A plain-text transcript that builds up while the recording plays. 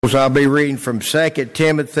I'll be reading from 2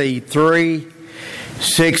 Timothy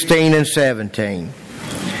 3:16 and 17.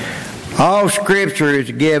 All Scripture is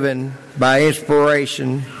given by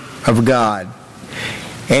inspiration of God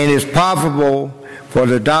and is profitable for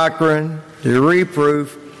the doctrine, the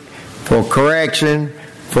reproof, for correction,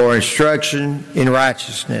 for instruction in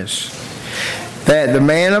righteousness, that the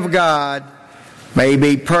man of God may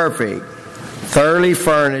be perfect, thoroughly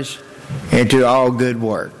furnished into all good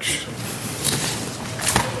works.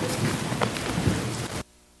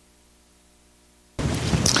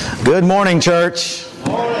 Good morning, church.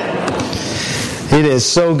 It is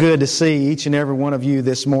so good to see each and every one of you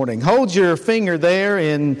this morning. Hold your finger there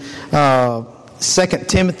in 2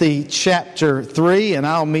 Timothy chapter 3, and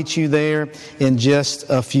I'll meet you there in just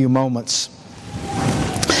a few moments.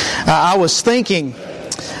 I was thinking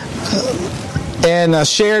and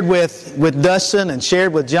shared with Dustin and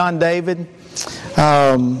shared with John David,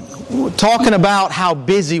 talking about how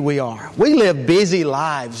busy we are. We live busy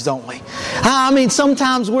lives, don't we? I mean,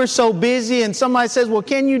 sometimes we're so busy and somebody says, well,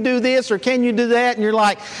 can you do this or can you do that? And you're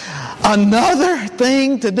like, another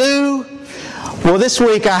thing to do? Well, this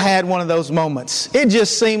week I had one of those moments. It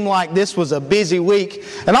just seemed like this was a busy week.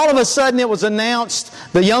 And all of a sudden it was announced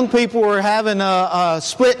the young people were having a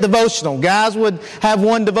split devotional. Guys would have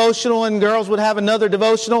one devotional and girls would have another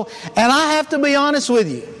devotional. And I have to be honest with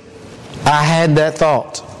you, I had that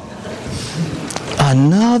thought.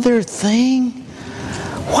 Another thing?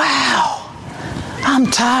 Wow. I'm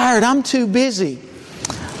tired. I'm too busy.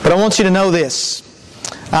 But I want you to know this.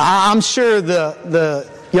 I'm sure the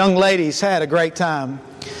young ladies had a great time.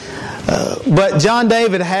 But John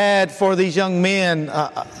David had for these young men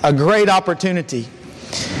a great opportunity.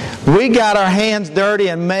 We got our hands dirty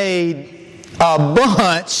and made a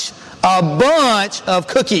bunch of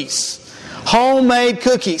cookies. Homemade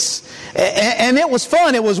cookies. And it was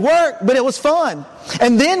fun. It was work, but it was fun.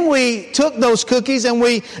 And then we took those cookies and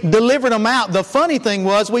we delivered them out. The funny thing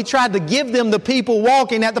was we tried to give them to people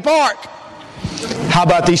walking at the park. How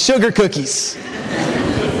about these sugar cookies?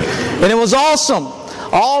 And it was awesome.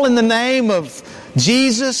 All in the name of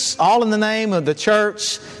Jesus, all in the name of the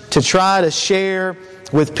church, to try to share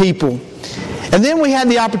with people. And then we had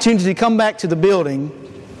the opportunity to come back to the building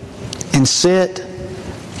and sit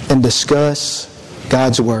and discuss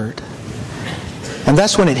God's Word. And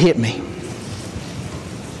that's when it hit me.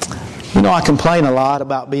 You know, I complain a lot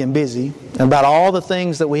about being busy and about all the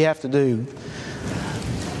things that we have to do.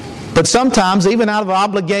 But sometimes, even out of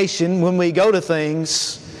obligation, when we go to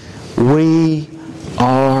things, we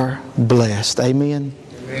are blessed. Amen?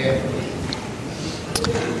 Amen.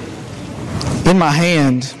 In my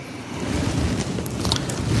hand,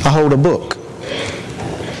 I hold a book.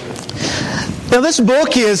 Now, this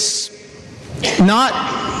book is not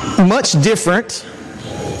much different.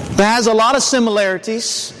 It has a lot of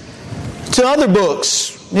similarities to other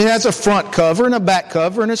books. It has a front cover and a back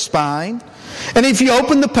cover and a spine. And if you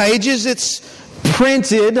open the pages, it's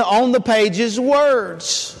printed on the pages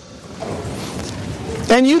words.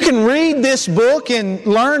 And you can read this book and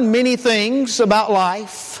learn many things about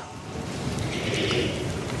life.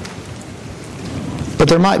 But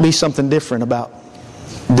there might be something different about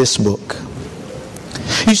this book.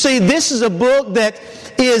 You see, this is a book that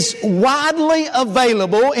is widely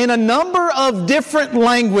available in a number of different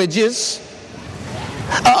languages,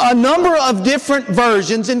 a number of different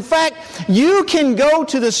versions. In fact, you can go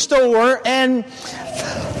to the store and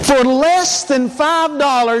for less than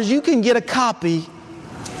 $5, you can get a copy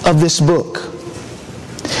of this book.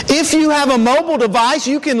 If you have a mobile device,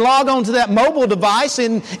 you can log on to that mobile device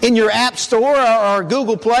in your App Store or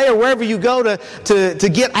Google Play or wherever you go to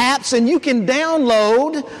get apps, and you can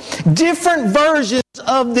download different versions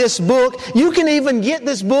of this book. You can even get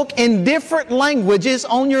this book in different languages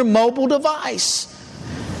on your mobile device.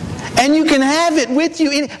 And you can have it with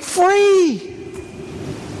you free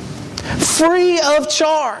of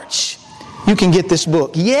charge. You can get this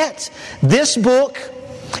book. Yet, this book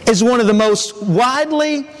is one of the most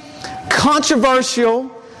widely controversial,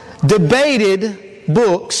 debated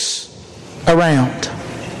books around.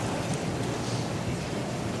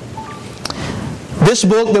 This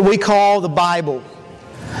book that we call the Bible,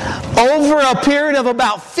 over a period of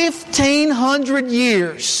about 1,500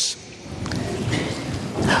 years,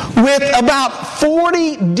 with about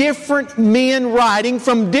 40 different men writing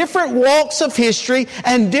from different walks of history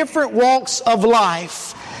and different walks of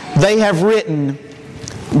life, they have written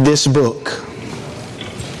this book.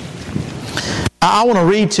 I want to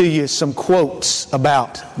read to you some quotes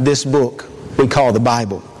about this book we call the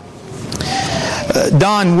Bible.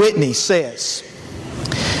 Don Whitney says,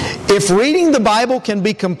 If reading the Bible can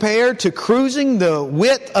be compared to cruising the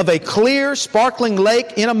width of a clear, sparkling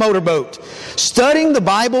lake in a motorboat, studying the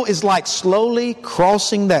Bible is like slowly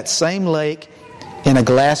crossing that same lake in a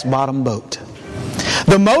glass-bottom boat.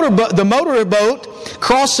 The motorboat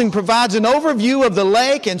crossing provides an overview of the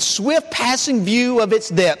lake and swift passing view of its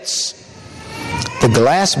depths. The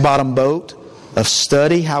glass-bottom boat of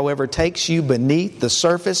study, however, takes you beneath the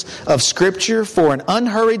surface of Scripture for an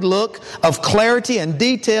unhurried look of clarity and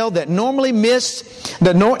detail that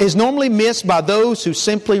is normally missed by those who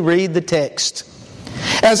simply read the text.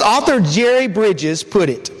 As author Jerry Bridges put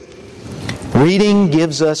it, reading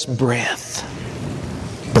gives us breadth,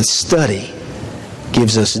 but study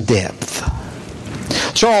gives us depth.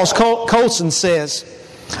 Charles Colson says,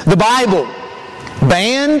 the Bible,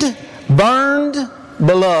 banned, burned,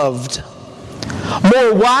 beloved,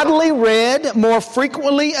 more widely read, more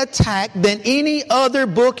frequently attacked than any other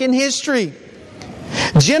book in history.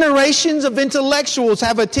 Generations of intellectuals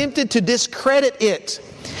have attempted to discredit it.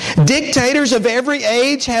 Dictators of every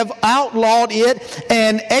age have outlawed it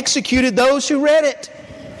and executed those who read it.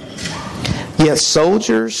 Yet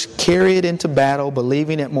soldiers carry it into battle,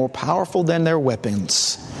 believing it more powerful than their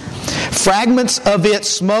weapons. Fragments of it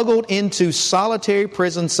smuggled into solitary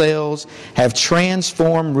prison cells have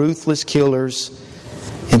transformed ruthless killers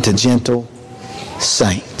into gentle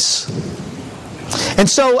saints. And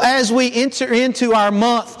so as we enter into our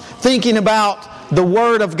month thinking about the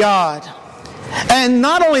Word of God, and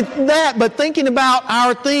not only that, but thinking about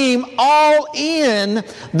our theme, all in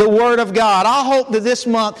the Word of God, I hope that this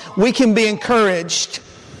month we can be encouraged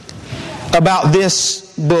about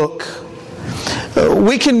this book.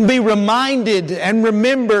 We can be reminded and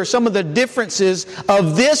remember some of the differences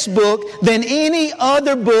of this book than any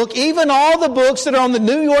other book, even all the books that are on the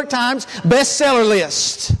New York Times bestseller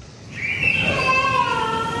list.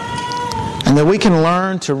 And that we can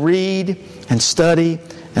learn to read and study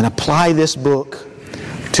and apply this book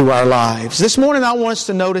to our lives. This morning I want us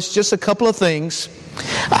to notice just a couple of things.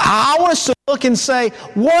 I want us to look and say,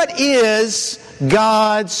 what is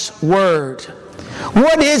God's Word?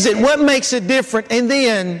 What is it? What makes it different? And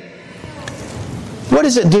then, what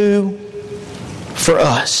does it do for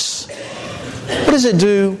us? What does it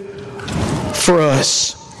do for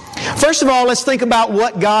us? First of all, let's think about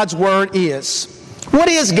what God's Word is. What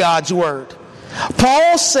is God's Word?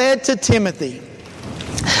 Paul said to Timothy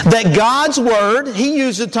that God's Word, he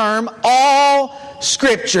used the term all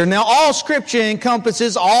Scripture. Now, all Scripture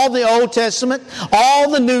encompasses all the Old Testament,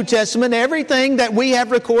 all the New Testament, everything that we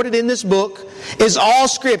have recorded in this book is all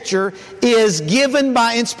Scripture, is given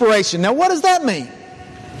by inspiration. Now, what does that mean?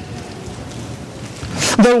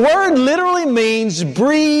 The word literally means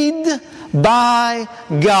breathed by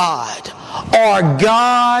God, or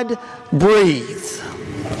God breathed.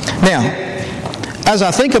 Now, as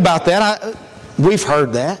I think about that, we've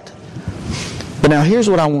heard that. But now here's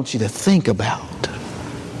what I want you to think about.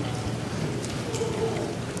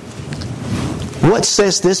 What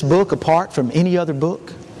sets this book apart from any other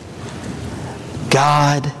book?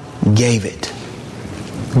 God gave it.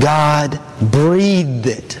 God breathed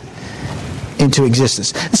it into existence.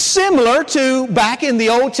 Similar to back in the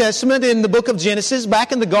Old Testament, in the book of Genesis,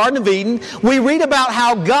 back in the Garden of Eden, we read about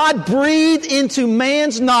how God breathed into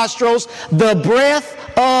man's nostrils the breath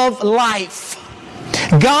of life.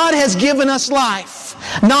 God has given us life.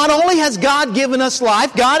 Not only has God given us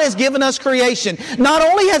life, God has given us creation. Not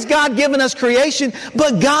only has God given us creation,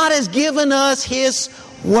 but God has given us His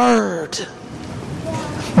Word.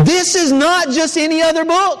 This is not just any other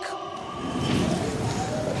book.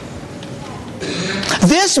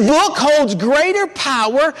 This book holds greater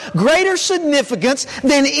power, greater significance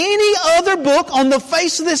than any other book on the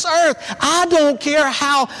face of this earth. I don't care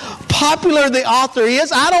how popular the author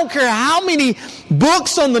is. I don't care how many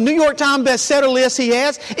books on the New York Times bestseller list he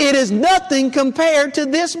has. It is nothing compared to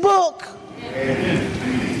this book.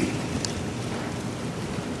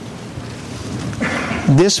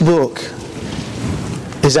 This book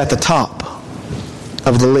is at the top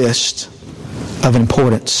of the list of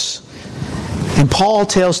importance. And Paul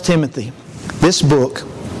tells Timothy, this book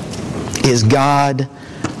is God-breathed.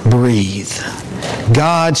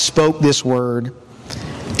 God spoke this word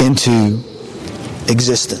into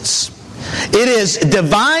existence. It is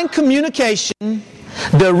divine communication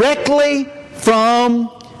directly from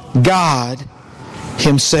God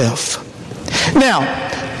Himself. Now,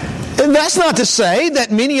 that's not to say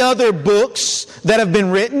that many other books that have been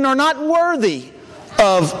written are not worthy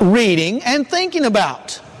of reading and thinking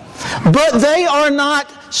about. But they are not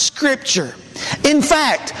Scripture. In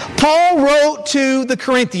fact, Paul wrote to the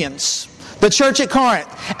Corinthians, the church at Corinth.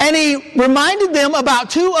 And he reminded them about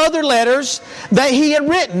 2 other letters that he had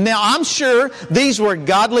written. Now, I'm sure these were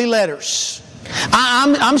godly letters.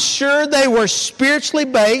 I'm sure they were spiritually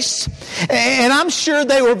based, and I'm sure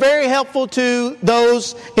they were very helpful to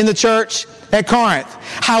those in the church at Corinth.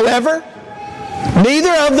 However,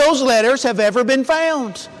 neither of those letters have ever been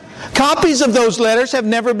found. Copies of those letters have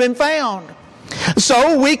never been found.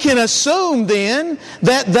 So we can assume then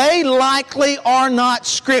that they likely are not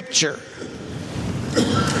Scripture.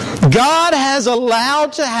 God has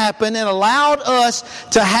allowed to happen and allowed us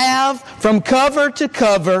to have from cover to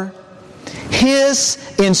cover His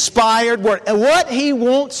inspired Word. And what He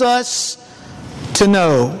wants us to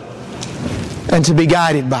know and to be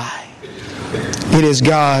guided by. It is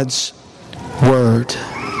God's Word.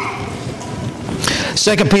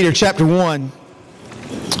 2 Peter chapter 1,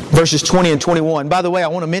 verses 20 and 21. By the way, I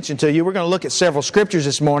want to mention to you, we're going to look at several scriptures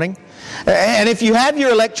this morning. And if you have your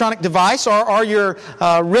electronic device or your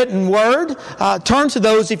written word, turn to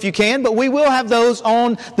those if you can. But we will have those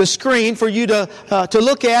on the screen for you to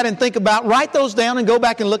look at and think about. Write those down and go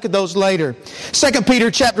back and look at those later. 2 Peter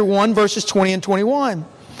chapter 1, verses 20 and 21.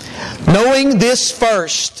 Knowing this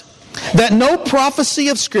first, that no prophecy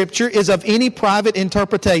of Scripture is of any private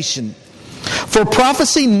interpretation. For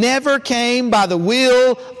prophecy never came by the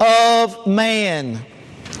will of man.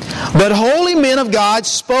 But holy men of God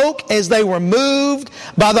spoke as they were moved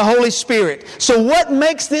by the Holy Spirit. So what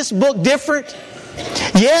makes this book different?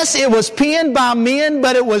 Yes, it was penned by men,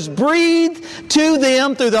 but it was breathed to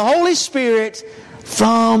them through the Holy Spirit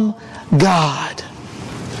from God.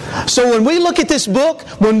 So when we look at this book,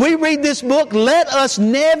 when we read this book, let us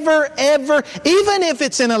never, ever, even if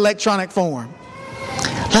it's in electronic form,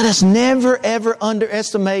 let us never, ever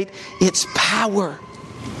underestimate its power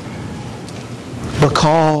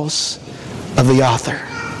because of the author,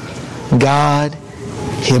 God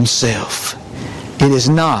Himself. It is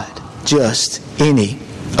not just any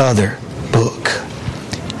other book.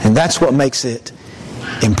 And that's what makes it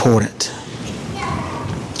important.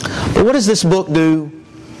 But what does this book do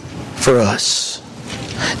for us?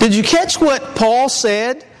 Did you catch what Paul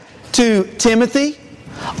said to Timothy?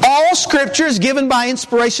 All Scripture is given by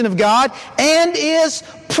inspiration of God and is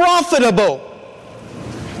profitable.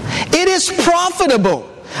 It is profitable.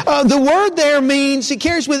 The word there means, it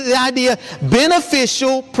carries with it the idea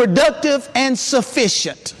beneficial, productive, and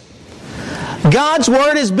sufficient. God's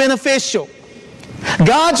Word is beneficial.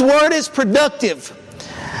 God's Word is productive.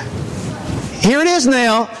 Here it is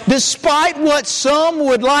now. Despite what some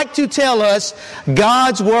would like to tell us,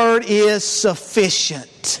 God's Word is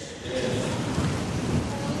sufficient.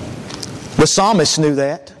 The psalmist knew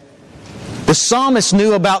that. The psalmist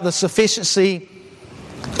knew about the sufficiency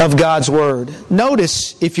of God's Word.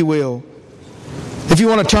 Notice, if you will, if you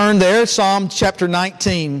want to turn there, Psalm chapter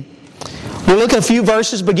 19. We'll look at a few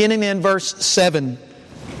verses beginning in verse 7.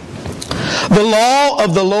 The law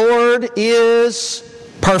of the Lord is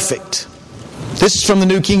perfect. This is from the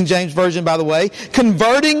New King James Version, by the way.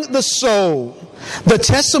 Converting the soul. The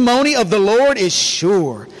testimony of the Lord is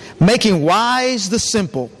sure, making wise the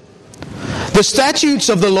simple. The statutes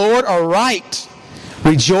of the Lord are right,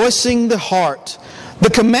 rejoicing the heart. The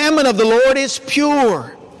commandment of the Lord is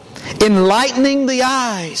pure, enlightening the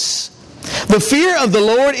eyes. The fear of the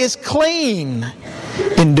Lord is clean,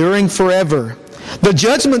 enduring forever. The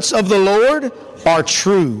judgments of the Lord are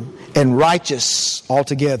true and righteous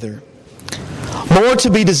altogether. More to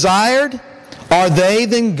be desired are they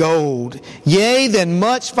than gold, yea, than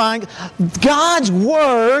much fine. God's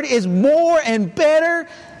Word is more and better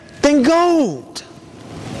than gold.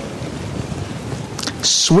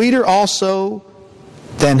 Sweeter also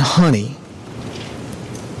than honey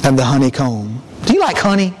and the honeycomb. Do you like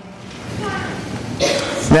honey?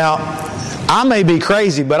 Now, I may be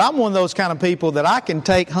crazy, but I'm one of those kind of people that I can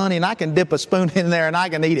take honey and I can dip a spoon in there and I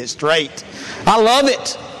can eat it straight. I love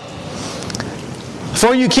it.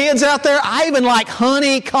 For you kids out there, I even like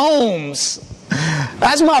honeycombs.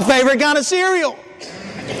 That's my favorite kind of cereal.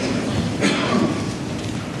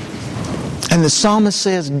 And the psalmist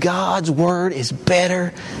says God's Word is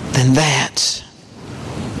better than that.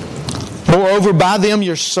 Moreover, by them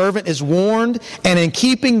your servant is warned, and in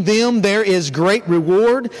keeping them there is great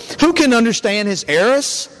reward. Who can understand his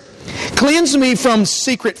errors? Cleanse me from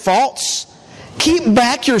secret faults. Keep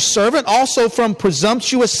back your servant also from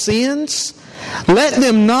presumptuous sins. Let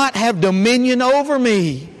them not have dominion over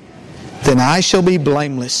me. Then I shall be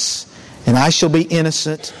blameless, and I shall be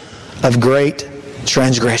innocent of great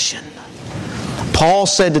transgression. Paul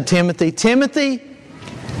said to Timothy, Timothy,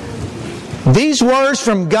 these words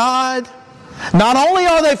from God, not only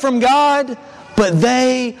are they from God, but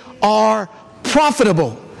they are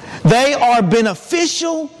profitable. They are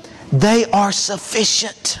beneficial. They are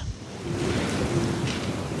sufficient.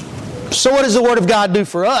 So what does the Word of God do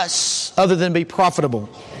for us other than be profitable?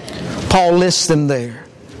 Paul lists them there.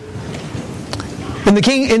 In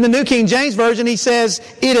the New King James Version, he says,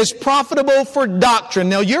 it is profitable for doctrine.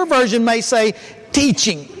 Now, your version may say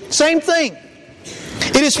teaching. Same thing.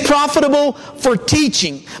 It is profitable for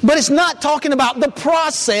teaching. But it's not talking about the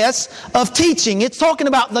process of teaching. It's talking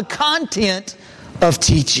about the content of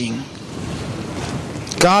teaching.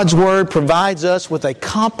 God's Word provides us with a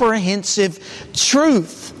comprehensive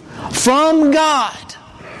truth from God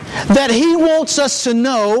that He wants us to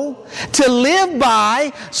know, to live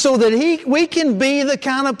by, so that we can be the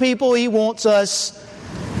kind of people He wants us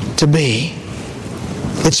to be.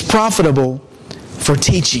 It's profitable for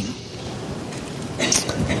teaching.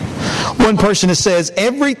 One person says,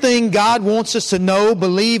 everything God wants us to know,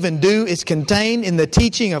 believe, and do is contained in the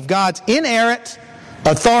teaching of God's inerrant,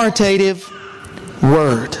 authoritative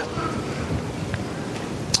Word.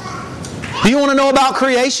 Do you want to know about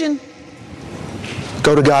creation?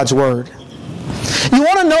 Go to God's Word. You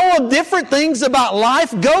want to know of different things about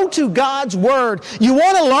life? Go to God's Word. You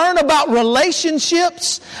want to learn about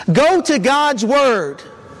relationships? Go to God's Word.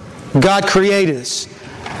 God created us.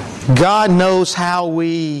 God knows how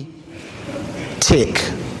we tick,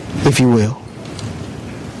 if you will.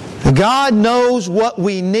 God knows what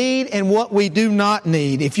we need and what we do not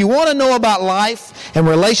need. If you want to know about life and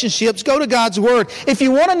relationships, go to God's Word. If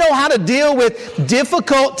you want to know how to deal with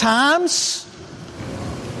difficult times,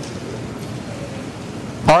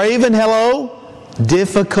 or even,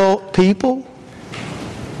 difficult people.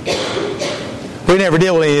 We never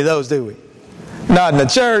deal with any of those, do we? Not in the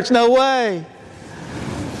church, no way.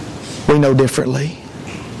 We know differently.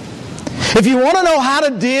 If you want to know how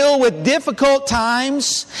to deal with difficult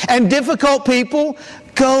times and difficult people,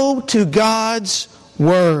 go to God's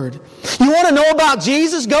Word. You want to know about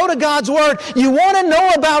Jesus? Go to God's Word. You want to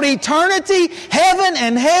know about eternity, heaven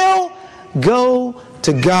and hell? Go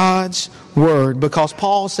to God's Word, because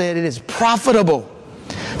Paul said it is profitable,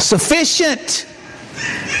 sufficient,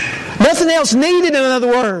 nothing else needed, in other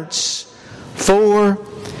words, for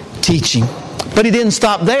teaching. But he didn't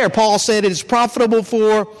stop there. Paul said it is profitable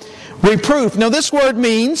for reproof. Now this word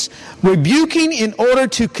means rebuking in order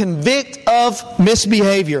to convict of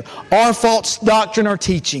misbehavior or false doctrine or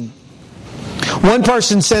teaching. One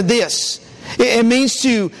person said this: it means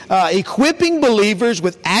to equipping believers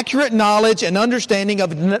with accurate knowledge and understanding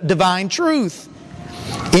of divine truth.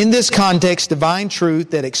 In this context, divine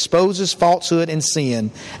truth that exposes falsehood and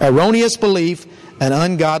sin, erroneous belief, and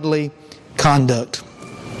ungodly conduct.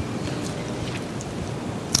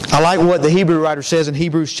 I like what the Hebrew writer says in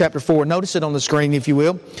Hebrews chapter 4. Notice it on the screen, if you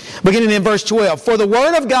will. Beginning in verse 12. For the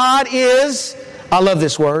Word of God is, I love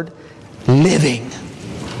this word, living.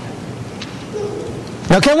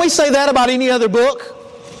 Now, can we say that about any other book?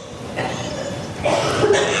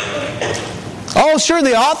 Oh, sure,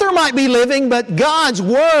 the author might be living, but God's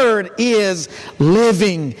Word is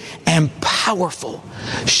living and powerful,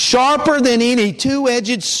 sharper than any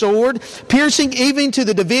two-edged sword, piercing even to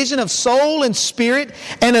the division of soul and spirit,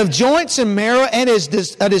 and of joints and marrow, and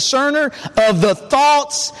is a discerner of the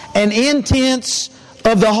thoughts and intents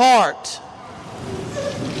of the heart.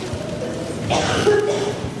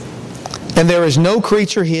 And there is no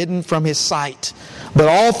creature hidden from His sight, but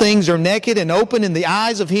all things are naked and open in the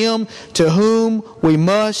eyes of Him to whom we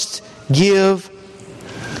must give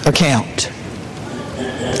account.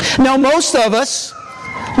 Now, most of us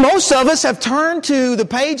have turned to the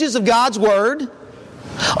pages of God's Word,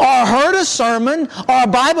 or heard a sermon or a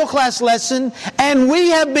Bible class lesson, and we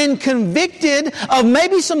have been convicted of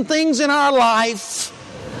maybe some things in our life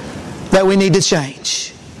that we need to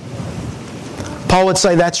change. Paul would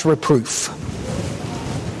say that's reproof.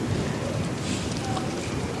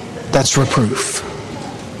 That's reproof.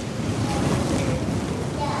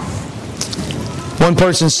 One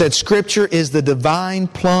person said, Scripture is the divine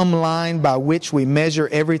plumb line by which we measure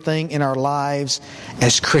everything in our lives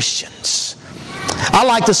as Christians. I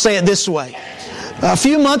like to say it this way. A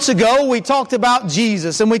few months ago, we talked about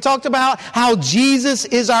Jesus, and we talked about how Jesus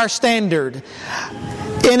is our standard.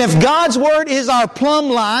 And if God's Word is our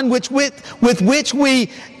plumb line, with which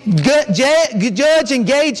we judge and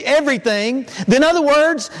gauge everything, then in other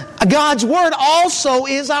words, God's Word also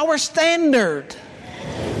is our standard.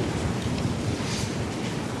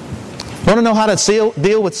 Want to know how to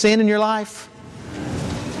deal with sin in your life?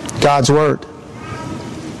 God's Word.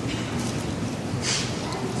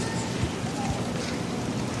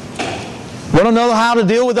 Want to know how to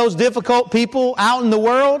deal with those difficult people out in the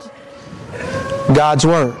world? God's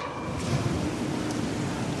Word.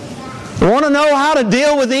 Want to know how to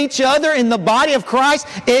deal with each other in the body of Christ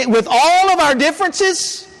with all of our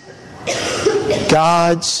differences?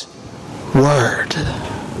 God's Word.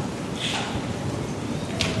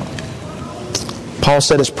 Paul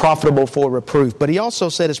said it's profitable for reproof, but he also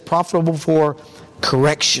said it's profitable for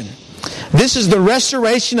correction. This is the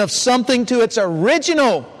restoration of something to its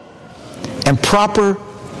original and proper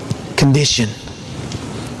condition.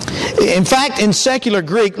 In fact, in secular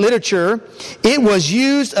Greek literature, it was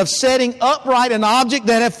used of setting upright an object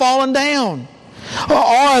that had fallen down,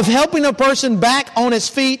 or of helping a person back on his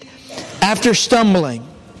feet after stumbling.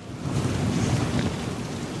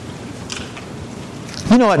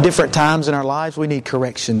 You know, at different times in our lives, we need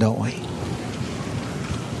correction, don't we?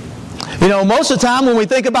 You know, most of the time when we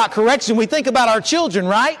think about correction, we think about our children,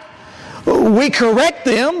 right? We correct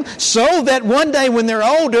them so that one day when they're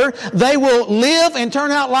older, they will live and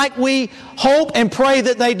turn out like we hope and pray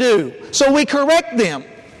that they do. So we correct them.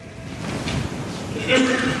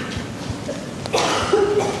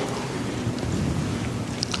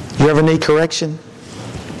 You ever need correction?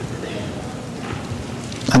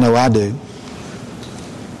 I know I do.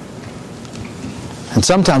 And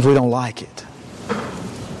sometimes we don't like it.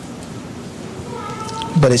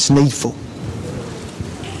 But it's needful.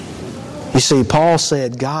 You see, Paul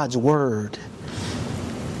said God's Word,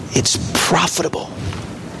 it's profitable.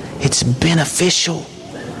 It's beneficial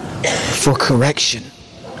for correction.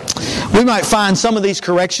 We might find some of these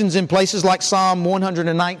corrections in places like Psalm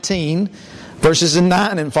 119, verses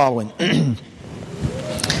 9 and following.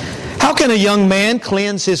 How can a young man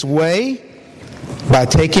cleanse his way? By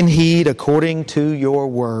taking heed according to your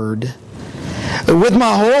word. With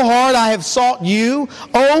my whole heart I have sought you.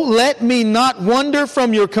 Oh, let me not wander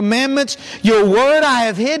from your commandments. Your word I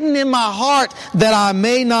have hidden in my heart, that I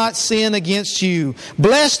may not sin against you.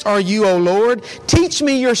 Blessed are you, O Lord. Teach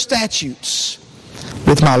me your statutes.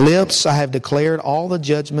 With my lips I have declared all the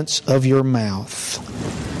judgments of your mouth.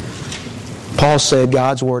 Paul said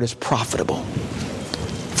God's word is profitable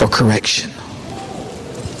for correction.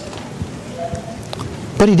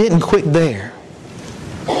 But he didn't quit there.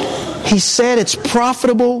 He said it's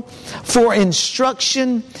profitable for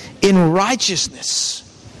instruction in righteousness.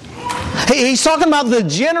 He's talking about the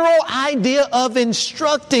general idea of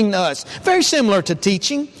instructing us. Very similar to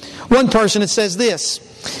teaching. One person, it says this: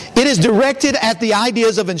 it is directed at the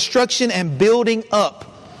ideas of instruction and building up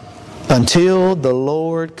until the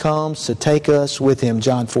Lord comes to take us with Him.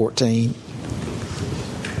 John 14.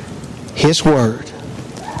 His Word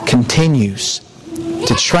continues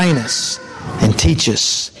to train us and teach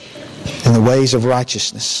us in the ways of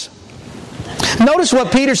righteousness. Notice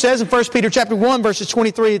what Peter says in 1 Peter chapter 1, verses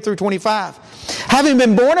 23 through 25. Having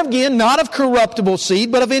been born again, not of corruptible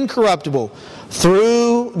seed, but of incorruptible,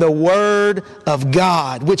 through the Word of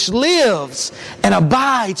God, which lives and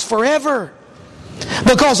abides forever.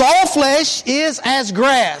 Because all flesh is as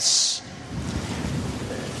grass.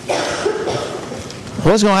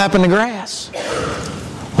 What's going to happen to grass?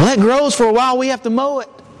 Well, that grows for a while. We have to mow it.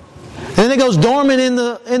 And then it goes dormant in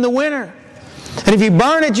the winter. And if you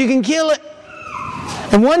burn it, you can kill it.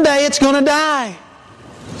 And one day it's going to die.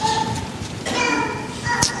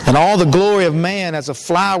 And all the glory of man as a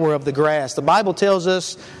flower of the grass. The Bible tells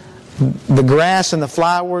us the grass and the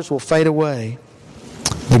flowers will fade away.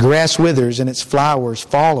 The grass withers and its flowers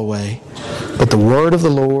fall away. But the word of the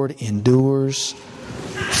Lord endures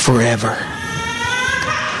forever.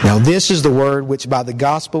 Now this is the word which by the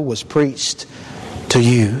gospel was preached to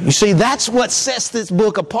you. You see, that's what sets this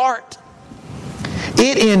book apart.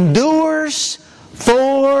 It endures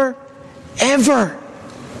forever.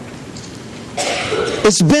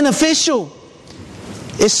 It's beneficial.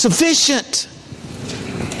 It's sufficient.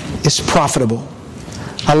 It's profitable.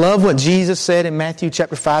 I love what Jesus said in Matthew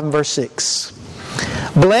chapter 5 and verse 6.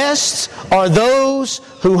 Blessed are those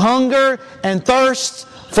who hunger and thirst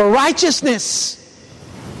for righteousness.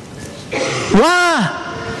 Why?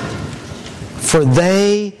 For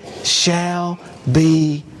they shall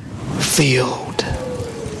be filled.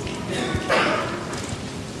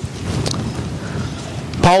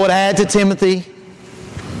 Paul would add to Timothy,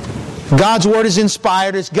 God's Word is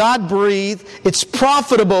inspired, it's God-breathed, it's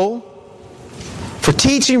profitable for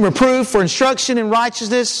teaching, reproof, for instruction in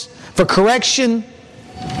righteousness, for correction,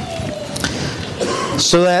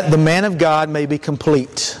 so that the man of God may be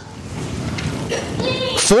complete,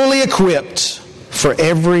 fully equipped for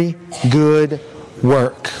every good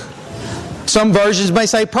work. Some versions may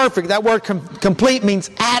say perfect. That word complete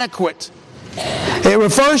means adequate. It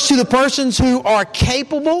refers to the persons who are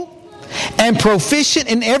capable and proficient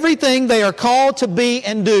in everything they are called to be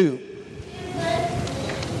and do.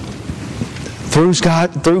 Through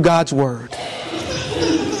God's Word.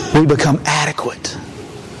 we become adequate.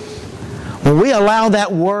 When we allow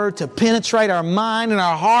that Word to penetrate our mind and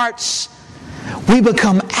our hearts, we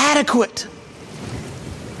become adequate.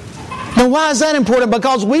 Now, why is that important?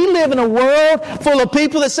 Because we live in a world full of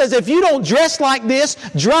people that says, if you don't dress like this,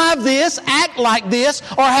 drive this, act like this,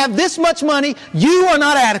 or have this much money, you are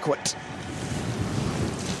not adequate.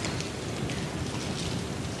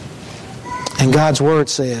 And God's Word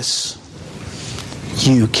says,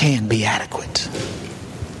 you can be adequate.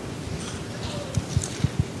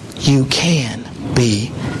 You can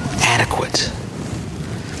be adequate.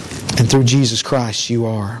 And through Jesus Christ you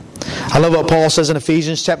are. I love what Paul says in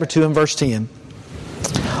Ephesians chapter 2 and verse 10.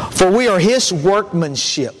 For we are His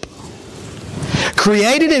workmanship,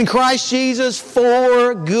 created in Christ Jesus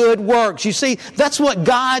for good works. You see, that's what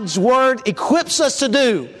God's Word equips us to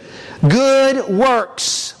do. Good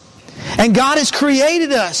works. And God has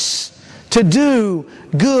created us to do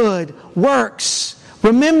good works.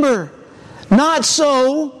 Remember, not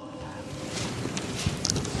so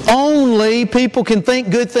only people can think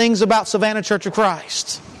good things about Savannah Church of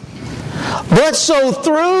Christ, but so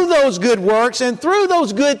through those good works and through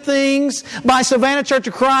those good things by Savannah Church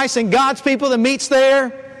of Christ and God's people that meets there,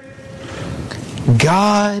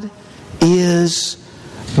 God is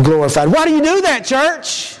glorified. Why do you do that,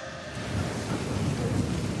 church?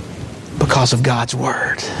 Because of God's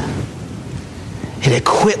Word. It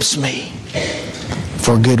equips me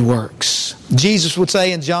for good works. Jesus would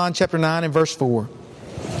say in John chapter 9 and verse 4,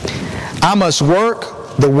 I must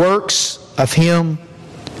work the works of Him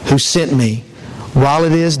who sent me while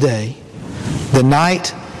it is day. The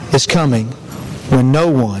night is coming when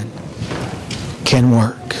no one can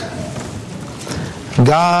work.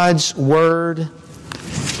 God's Word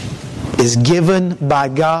is given by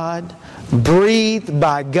God, breathed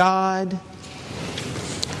by God,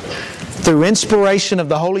 through inspiration of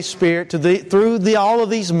the Holy Spirit through all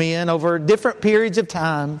of these men over different periods of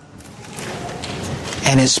time,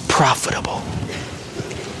 and is profitable.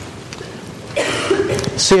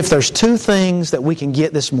 See, if there's two things that we can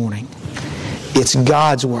get this morning, it's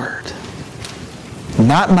God's Word.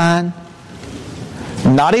 Not mine,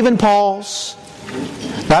 not even Paul's,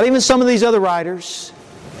 not even some of these other writers.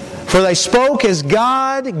 For they spoke as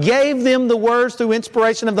God gave them the words through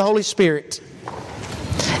inspiration of the Holy Spirit.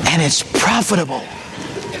 And it's profitable.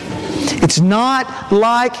 It's not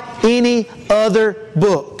like any other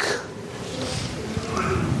book.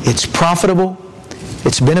 It's profitable,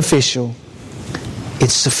 it's beneficial,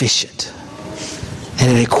 it's sufficient.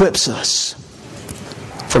 And it equips us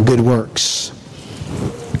for good works.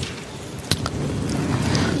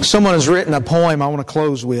 Someone has written a poem I want to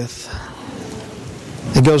close with.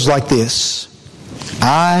 It goes like this.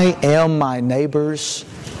 I am my neighbor's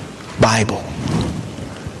Bible.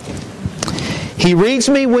 He reads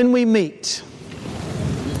me when we meet.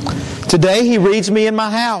 Today He reads me in my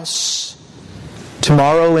house.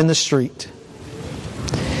 Tomorrow in the street.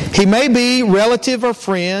 He may be relative or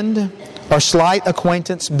friend or slight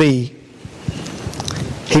acquaintance be.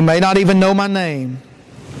 He may not even know my name.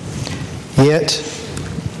 Yet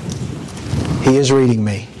He is reading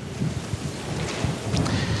me.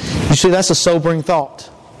 You see, that's a sobering thought.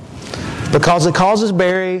 Because it causes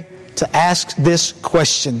Barry to ask this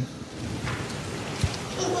question.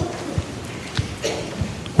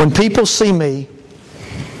 When people see me,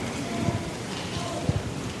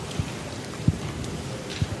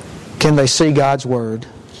 can they see God's Word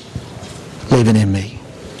living in me?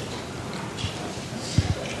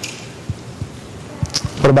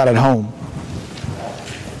 What about at home?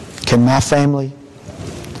 Can my family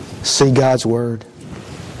see God's Word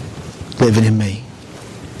living in me?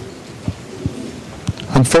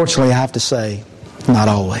 Unfortunately, I have to say, not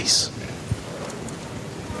always.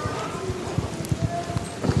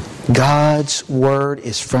 God's Word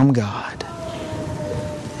is from God,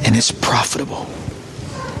 and it's profitable.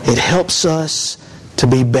 It helps us to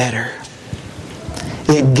be better.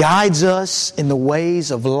 It guides us in the ways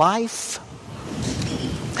of life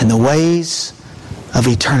and the ways of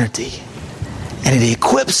eternity. And it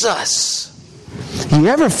equips us. You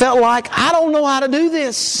ever felt like, I don't know how to do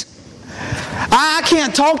this? I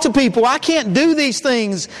can't talk to people. I can't do these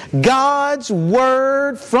things. God's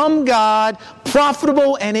Word from God,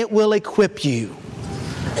 profitable, and it will equip you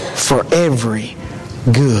for every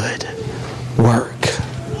good work.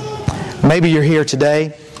 Maybe you're here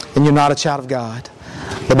today and you're not a child of God.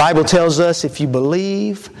 The Bible tells us if you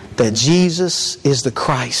believe that Jesus is the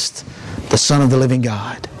Christ, the Son of the living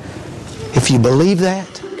God, if you believe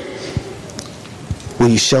that, will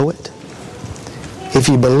you show it? If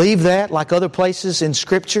you believe that, like other places in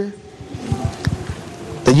Scripture,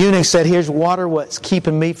 that eunuch said, here's water what's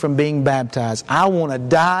keeping me from being baptized. I want to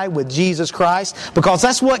die with Jesus Christ because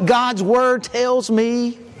that's what God's Word tells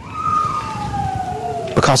me.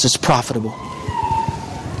 Because it's profitable.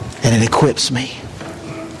 And it equips me.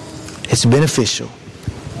 It's beneficial.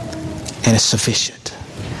 And it's sufficient.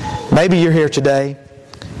 Maybe you're here today.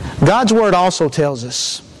 God's Word also tells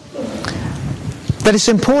us that it's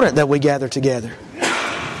important that we gather together.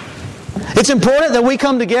 It's important that we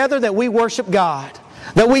come together, that we worship God,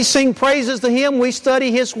 that we sing praises to Him, we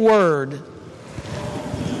study His Word.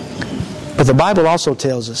 But the Bible also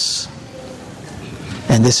tells us,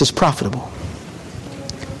 and this is profitable,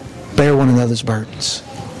 bear one another's burdens.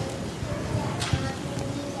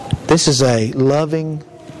 This is a loving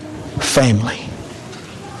family.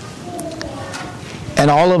 And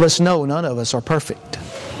all of us know none of us are perfect.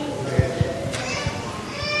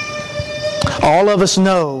 All of us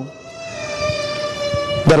know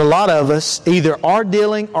that a lot of us either are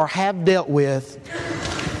dealing or have dealt with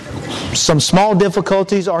some small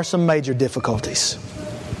difficulties or some major difficulties.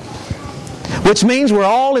 Which means we're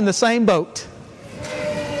all in the same boat.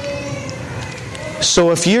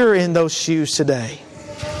 So if you're in those shoes today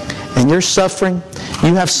and you're suffering,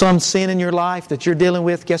 you have some sin in your life that you're dealing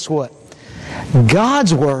with, guess what?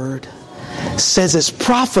 God's Word says it's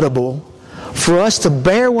profitable for us to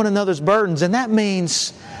bear one another's burdens, and that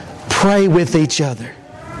means pray with each other.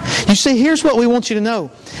 You see, here's what we want you to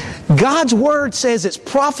know. God's Word says it's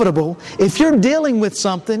profitable if you're dealing with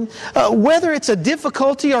something, whether it's a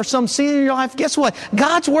difficulty or some sin in your life, guess what?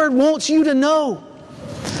 God's Word wants you to know.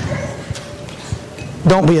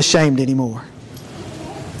 Don't be ashamed anymore.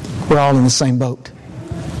 We're all in the same boat.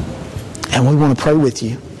 And we want to pray with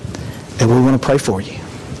you. And we want to pray for you.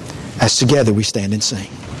 As together we stand and sing.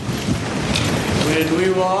 When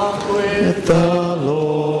we walk with the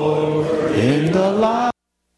Lord.